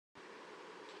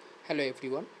Hello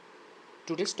everyone.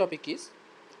 Today's topic is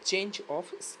change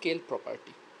of scale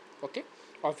property. Okay.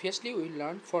 Obviously, we will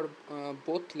learn for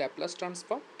both Laplace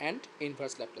transform and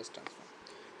inverse Laplace transform.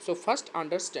 So first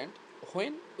understand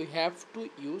when we have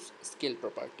to use scale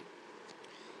property.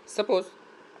 Suppose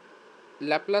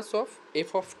Laplace of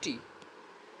f of t,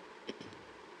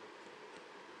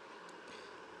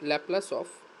 Laplace of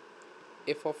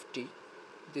f of t,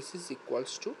 this is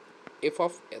equals to f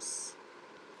of s.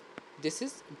 This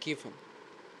is given.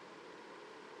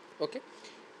 Okay,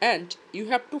 and you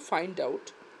have to find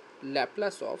out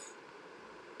Laplace of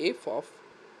f of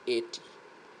at.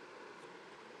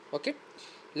 Okay,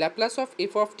 Laplace of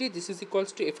f of t, this is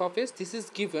equals to f of s, this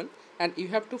is given, and you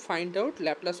have to find out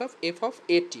Laplace of f of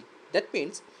at. That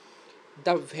means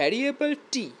the variable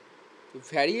t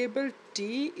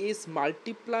is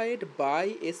multiplied by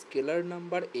a scalar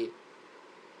number a.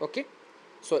 Okay,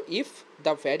 so if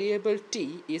the variable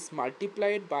t is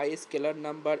multiplied by a scalar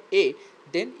number a,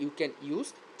 then you can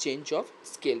use change of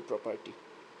scale property.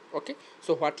 Okay,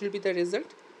 so what will be the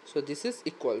result? So this is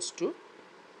equals to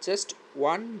just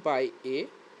 1 by a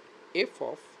f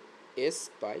of s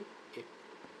by a.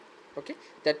 Okay,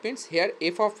 that means here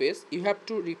f of s, you have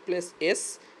to replace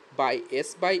s by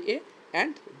a,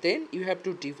 and then you have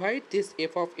to divide this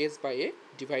f of s by a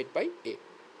divide by a.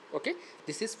 Okay,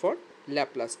 this is for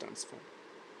Laplace transform.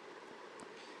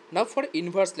 Now for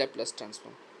inverse Laplace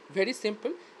transform, very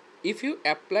simple. If you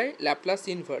apply Laplace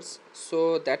inverse,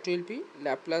 so that will be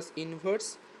Laplace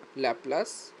inverse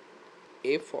Laplace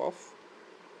f of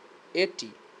at.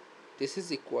 This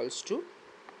is equals to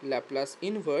Laplace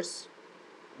inverse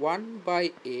 1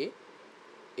 by a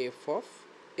f of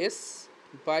s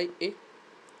by a.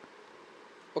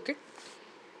 Okay,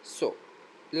 so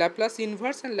Laplace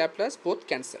inverse and Laplace both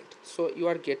cancelled, so you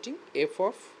are getting f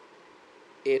of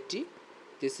at.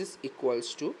 This is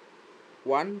equals to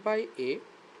 1 by a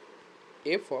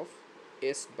f of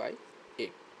s by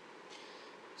a.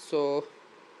 So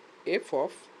f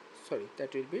of, sorry,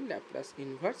 that will be Laplace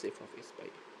inverse f of s by a,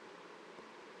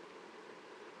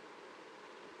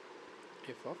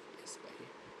 f of s by a.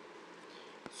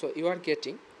 So you are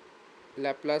getting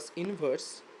Laplace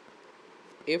inverse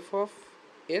f of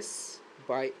s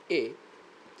by a.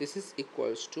 This is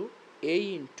equals to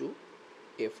a into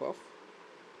f of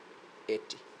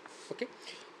at. Okay,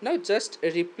 now just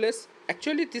replace,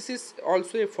 actually this is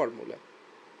also a formula.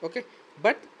 Okay,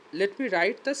 but let me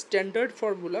write the standard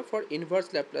formula for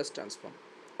inverse Laplace transform.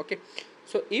 Okay,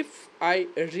 so if I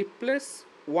replace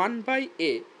 1 by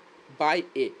a by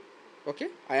a, okay,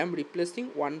 I am replacing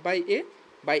 1 by a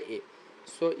by a,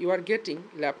 so you are getting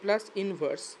Laplace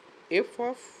inverse f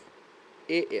of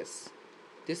as.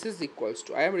 This is equals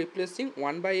to, I am replacing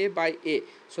 1 by a,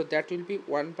 so that will be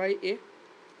 1 by a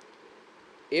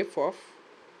f of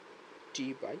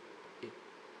t by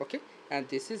a. Okay, and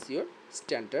this is your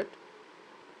standard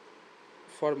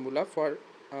formula for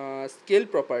scale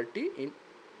property in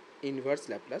inverse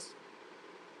Laplace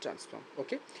transform.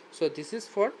 Okay, so this is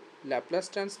for Laplace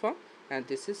transform and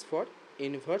this is for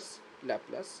inverse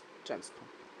Laplace transform.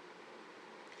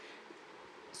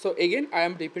 So again I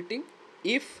am repeating,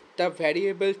 if the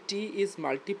variable t is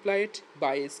multiplied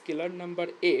by a scalar number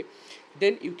a,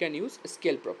 then you can use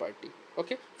scale property.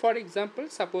 Okay, for example,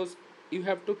 suppose you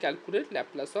have to calculate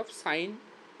Laplace of sine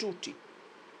 2t.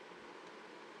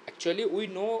 Actually we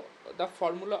know the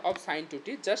formula of sine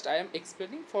 2t, just I am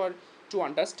explaining for to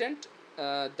understand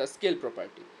the scale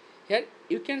property. Here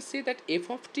you can see that f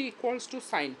of t equals to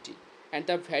sine t, and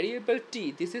the variable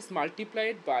t, this is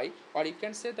multiplied by, or you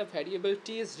can say the variable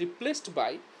t is replaced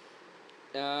by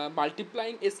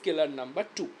multiplying a scalar number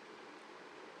 2.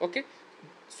 Okay,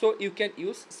 so you can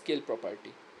use scale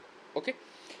property. Okay,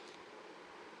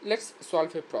 let's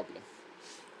solve a problem.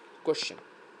 Question: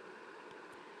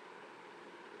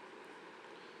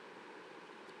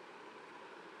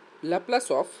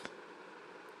 Laplace of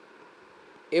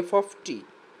f of t,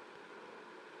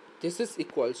 this is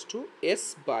equals to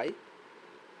s by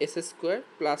s square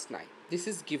plus 9. This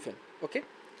is given. Okay,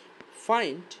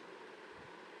 find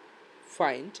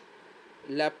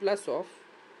Laplace of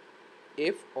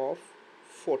f of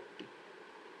 40.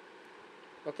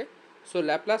 Okay, so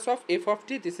Laplace of f of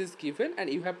t, this is given, and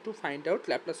you have to find out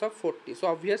Laplace of 40. So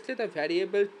obviously the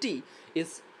variable t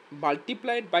is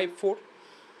multiplied by 4,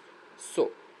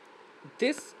 so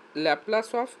this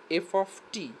Laplace of f of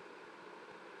t,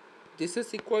 this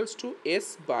is equals to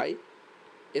s by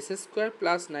s square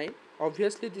plus 9.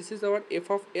 Obviously this is our f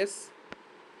of s.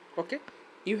 Okay,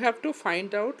 you have to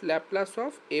find out Laplace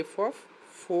of f of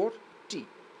 4t.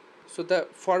 So the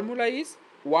formula is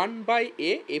 1 by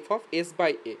a f of s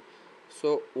by a.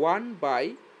 So 1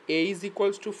 by a is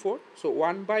equals to 4, so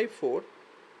 1 by 4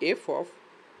 f of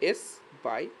s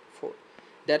by 4.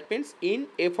 That means in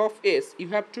f of s you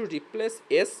have to replace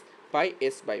s by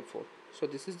s by 4. So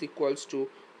this is equals to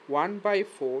 1 by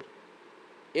 4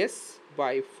 s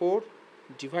by 4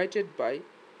 divided by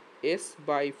s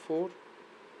by 4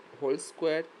 whole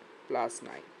square plus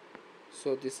 9.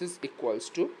 So this is equals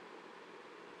to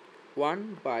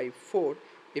 1 by 4.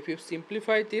 If you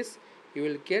simplify this, you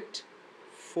will get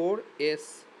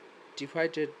 4s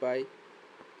divided by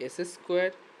s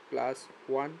square plus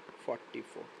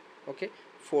 144. Okay,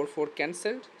 4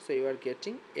 cancelled, so you are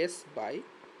getting s by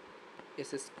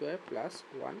s square plus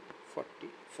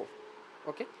 144.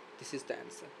 Okay, this is the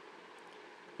answer.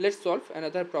 Let's solve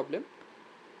another problem.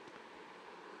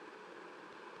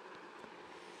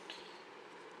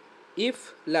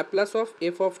 If Laplace of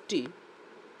f of t,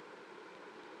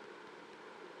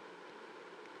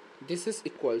 this is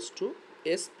equals to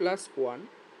s plus 1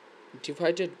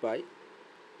 divided by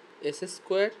s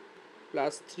square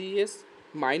plus 3s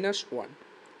minus 1.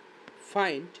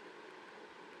 Find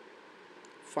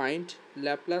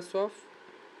Laplace of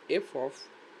f of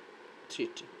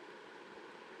 3t.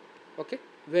 Okay,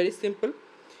 very simple.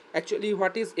 Actually,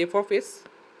 what is f of s?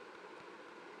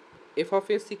 F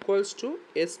of s equals to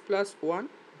s plus 1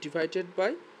 divided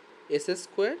by s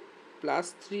square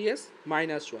plus 3s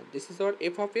minus 1. This is our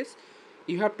f of s.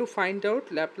 You have to find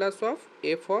out Laplace of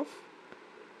f of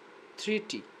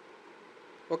 3t.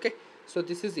 Okay, so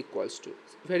this is equals to,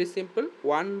 very simple,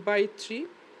 1 by 3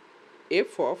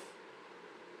 f of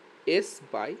s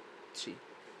by 3.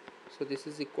 So this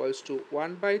is equals to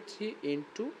 1 by 3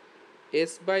 into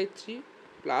s by 3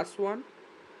 plus 1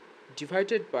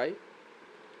 divided by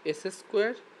s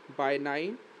square by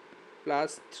 9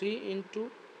 plus 3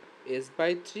 into s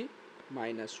by 3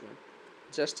 minus 1.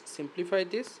 Just simplify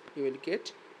this, you will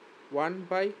get 1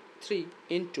 by 3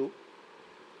 into,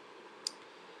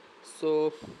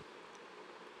 so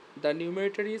the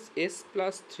numerator is s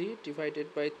plus 3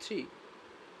 divided by 3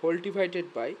 whole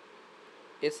divided by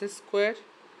s square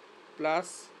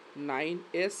plus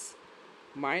 9s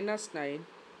minus 9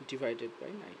 divided by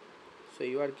 9. So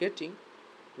you are getting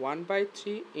 1 by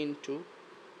 3 into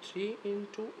 3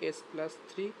 into s plus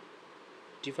 3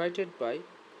 divided by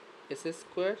s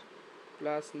square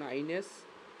plus 9s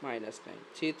minus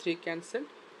 9. 3 cancelled,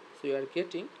 so you are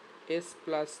getting s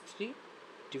plus 3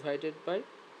 divided by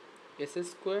s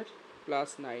square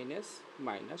plus 9s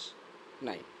minus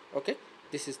 9. Okay,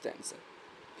 this is the answer.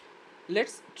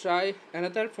 Let's try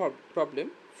another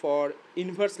problem for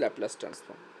inverse Laplace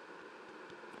transform.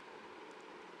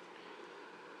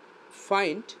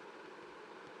 Find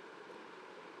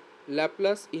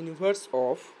Laplace inverse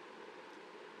of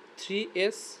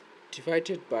 3s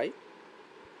divided by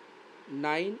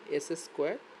 9s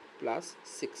square plus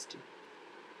 16.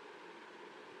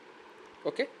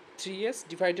 Okay, 3s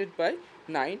divided by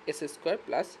 9s square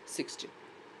plus 16.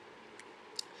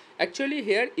 Actually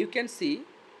here you can see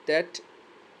that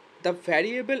the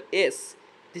variable s,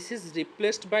 this is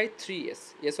replaced by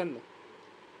 3s, yes or no?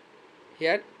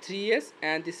 Here 3s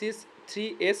and this is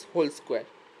 3s whole square.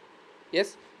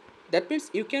 Yes, that means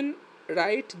you can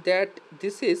write that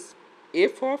this is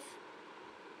f of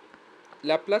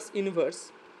Laplace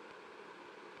inverse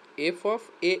f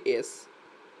of as,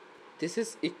 this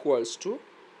is equals to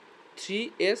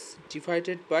 3s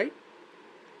divided by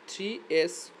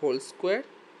 3s whole square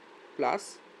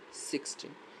plus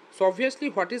 16. So obviously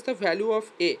what is the value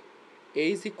of a?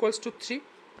 A is equals to 3.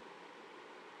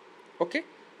 Okay,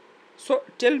 so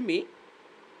tell me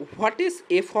what is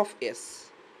f of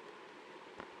s?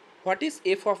 What is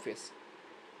f of s?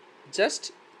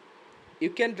 Just you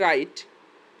can write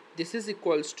this is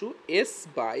equals to s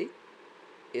by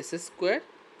s square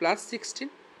plus 16,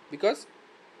 because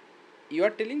you are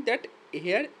telling that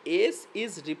here s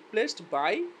is replaced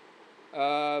by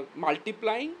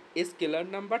multiplying a scalar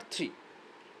number 3.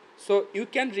 So you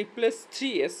can replace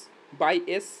 3s by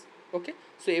s. Okay,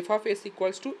 so f of s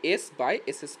equals to s by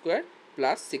s square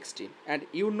plus 16, and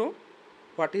you know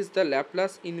what is the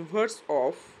Laplace inverse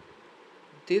of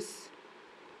this?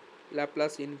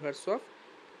 Laplace inverse of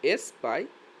s by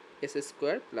s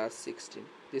square plus 16.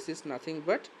 This is nothing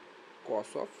but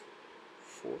cos of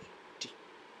 4t.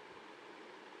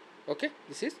 Okay,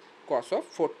 this is cos of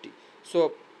 4t.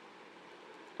 So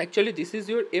actually this is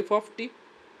your f of t.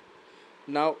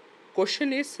 Now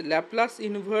question is Laplace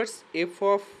inverse f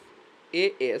of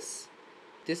as.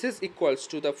 This is equals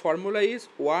to, the formula is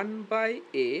 1 by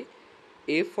a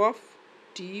f of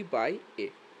t by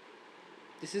a.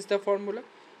 This is the formula.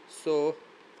 So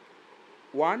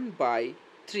 1 by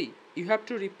 3, you have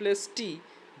to replace t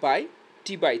by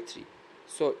 3.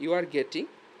 So you are getting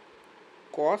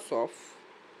cos of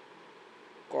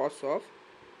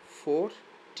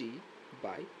 4t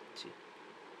by 3.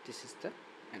 This is the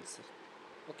answer.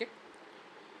 Okay,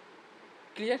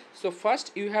 clear? So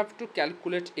first you have to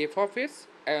calculate f of s.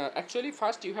 Actually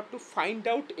first you have to find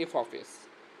out f of s.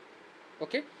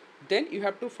 Okay, then you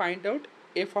have to find out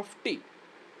f of t.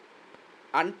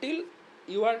 Until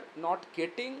you are not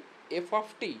getting f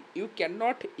of t, you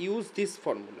cannot use this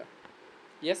formula.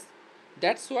 Yes,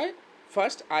 that's why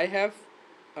first I have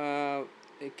uh,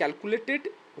 calculated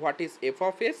what is f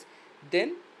of s.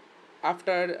 Then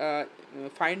after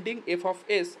finding f of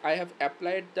s, I have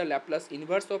applied the Laplace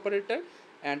inverse operator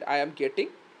and I am getting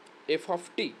f of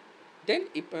t. Then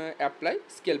apply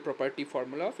scale property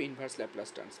formula of inverse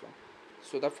Laplace transform.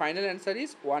 So the final answer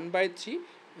is 1 by 3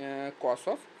 cos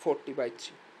of 40 by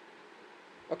 3.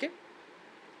 Okay,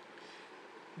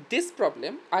 this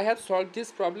problem, I have solved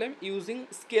this problem using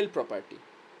scale property.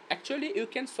 Actually you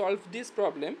can solve this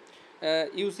problem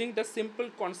using the simple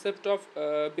concept of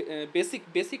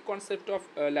basic concept of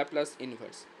Laplace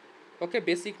inverse. Okay,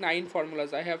 basic 9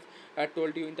 formulas I have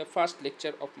told you in the first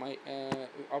lecture of my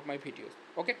videos.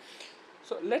 Okay,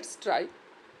 so let's try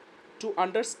to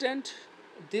understand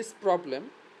this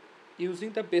problem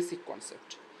using the basic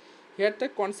concept. Here the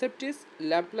concept is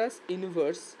Laplace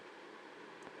inverse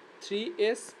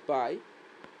 3s by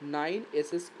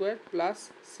 9s square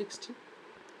plus 16.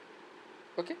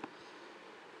 Okay,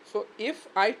 so if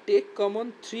I take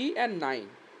common 3 and 9,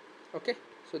 okay,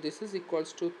 so this is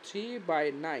equals to 3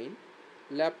 by 9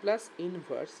 Laplace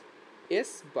inverse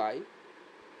s by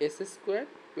s square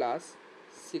plus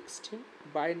 16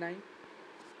 by 9.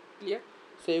 Clear?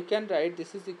 So you can write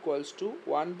this is equals to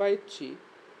 1 by 3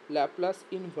 Laplace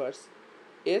inverse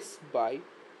s by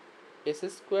s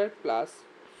square plus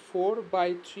 4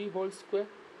 by 3 whole square.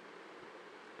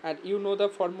 And you know the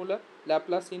formula,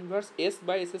 Laplace inverse s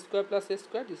by s square plus s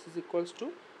square, this is equals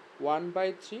to 1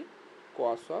 by 3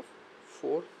 cos of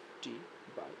 4t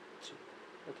by 3.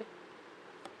 Okay,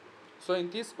 so in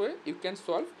this way you can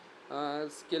solve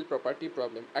scale property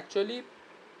problem. Actually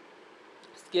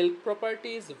scale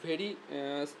property is very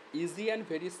easy and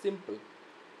very simple.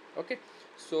 Okay,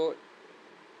 so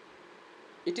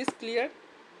it is clear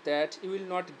that you will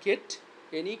not get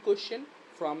any question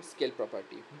from scale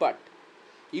property, but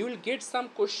you will get some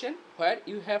question where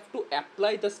you have to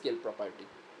apply the scale property.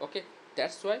 Okay,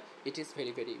 that's why it is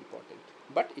very important,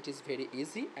 but it is very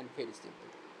easy and very simple.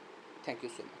 Thank you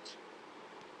so much.